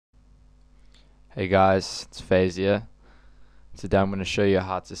Hey guys, it's FaZe here. Today I'm going to show you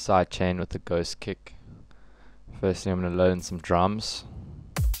how to sidechain with the ghost kick. Firstly, I'm going to load in some drums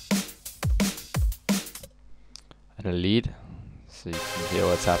and a lead so you can hear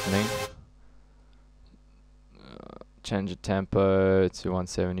what's happening. Change the tempo to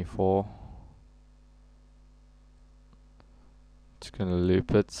 174. Just going to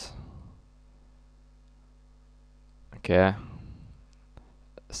loop it. Okay.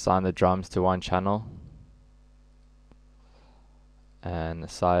 Assign the drums to one channel and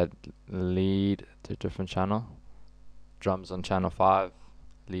assign lead to a different channel. Drums on channel 5,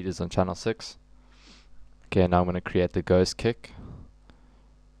 lead is on channel 6. Okay, now I'm going to create the ghost kick.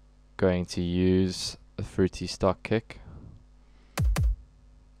 Going to use a fruity stock kick.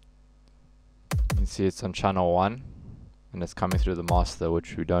 You can see it's on channel 1 and it's coming through the master,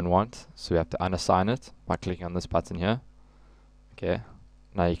 which we don't want, so we have to unassign it by clicking on this button here. Okay.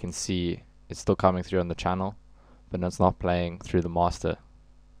 Now you can see it's still coming through on the channel, but it's not playing through the master.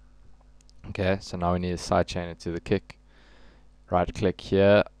 Okay, so now we need to sidechain it to the kick. Right click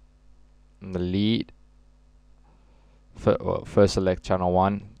here on the lead. First select channel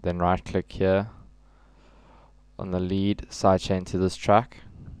 1, then right click here on the lead, sidechain to this track.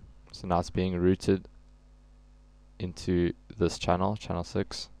 So now it's being routed into this channel, channel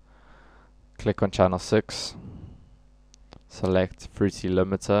 6. Click on channel 6. Select Fruity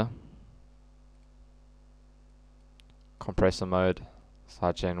Limiter, compressor mode,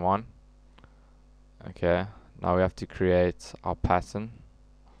 sidechain 1. Okay, now we have to create our pattern.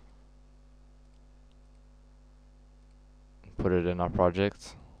 Put it in our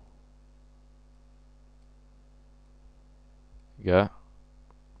project. Go.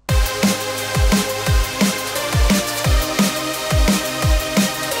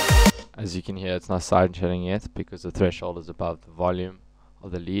 As you can hear, it's not sidechaining yet because the threshold is above the volume of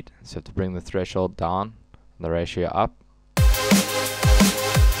the lead, so you have to bring the threshold down and the ratio up.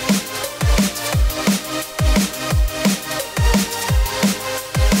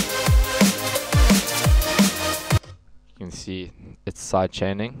 You can see it's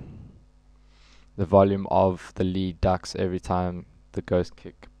sidechaining. The volume of the lead ducks every time the ghost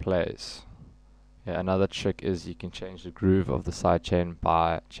kick plays. Yeah, another trick is you can change the groove of the sidechain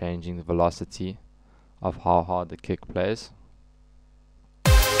by changing the velocity of how hard the kick plays.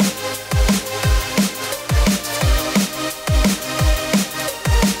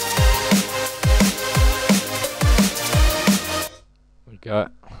 There we go.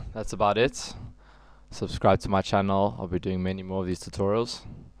 That's about it. Subscribe to my channel. I'll be doing many more of these tutorials.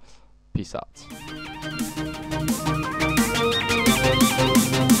 Peace out.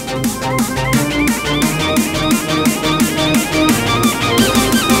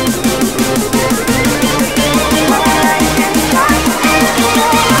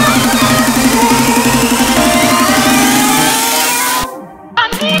 I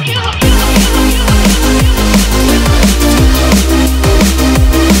need you.